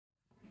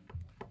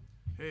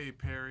Hey,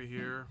 Perry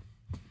here.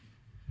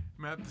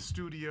 I'm at the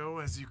studio.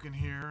 As you can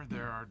hear,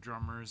 there are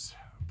drummers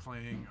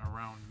playing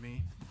around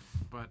me.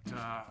 But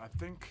I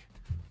think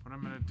what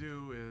I'm going to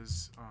do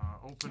is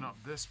open up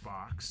this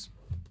box.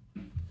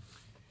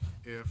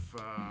 If,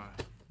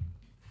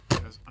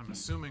 as I'm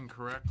assuming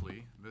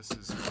correctly, this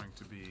is going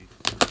to be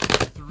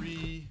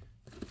 3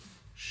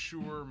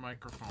 Shure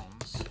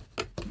microphones,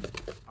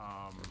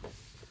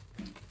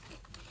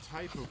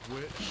 type of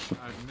which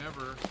I've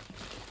never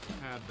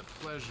had the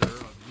pleasure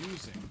of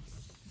using.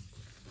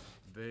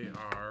 They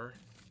are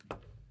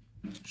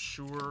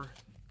Shure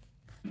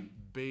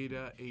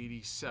Beta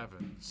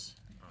 87s,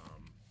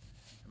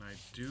 and I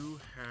do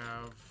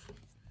have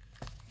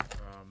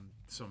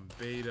some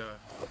Beta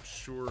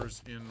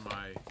Shures in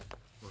my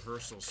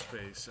rehearsal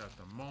space at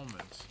the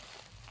moment,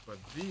 but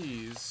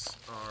these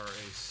are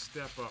a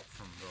step up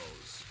from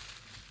those,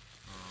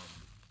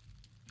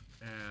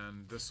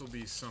 and this will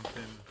be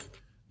something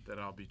that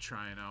I'll be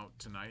trying out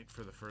tonight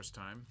for the first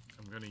time.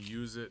 I'm going to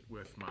use it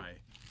with my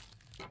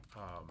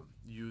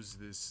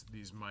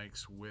these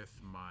mics with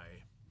my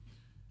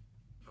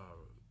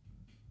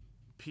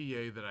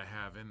PA that I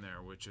have in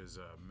there, which is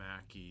a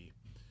Mackie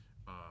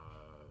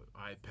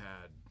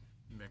iPad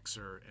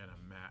mixer and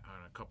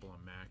a couple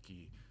of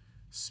Mackie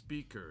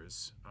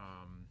speakers,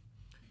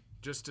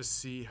 just to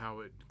see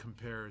how it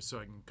compares, so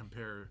I can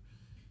compare,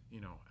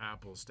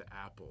 apples to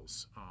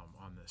apples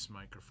on this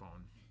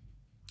microphone,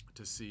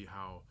 to see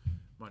how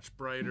much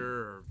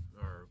brighter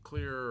or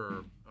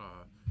clearer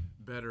or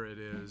better it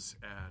is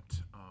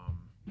at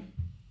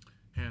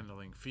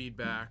handling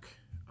feedback,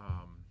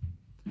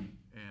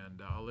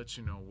 and I'll let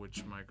you know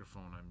which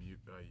microphone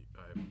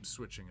I'm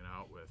switching it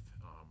out with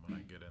when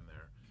I get in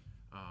there.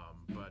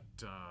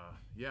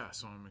 Yeah,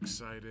 so I'm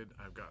excited.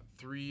 I've got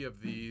 3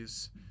 of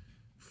these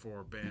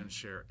for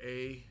Shure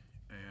A,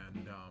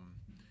 and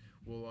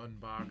we'll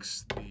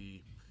unbox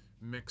the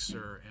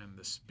mixer and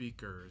the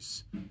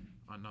speakers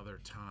another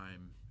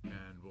time,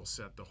 and we'll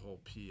set the whole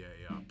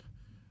PA up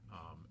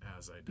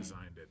as I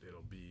designed it.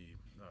 It'll be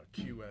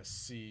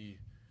QSC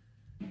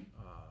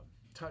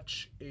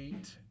Touch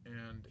 8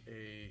 and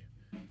a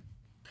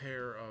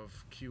pair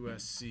of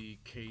QSC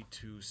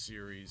K2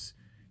 series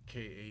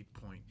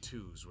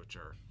K8.2s, which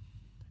are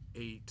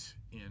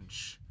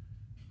 8-inch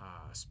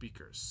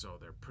speakers. So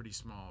they're pretty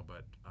small,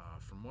 but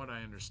from what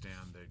I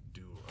understand, they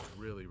do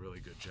a really, really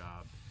good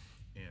job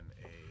in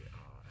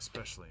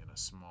especially in a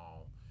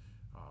small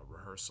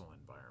rehearsal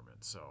environment.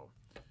 So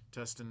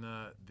testing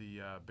the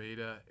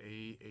Beta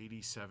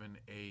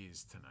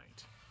A87As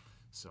tonight.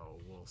 So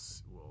we'll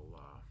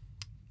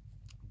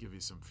give you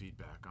some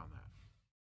feedback on that.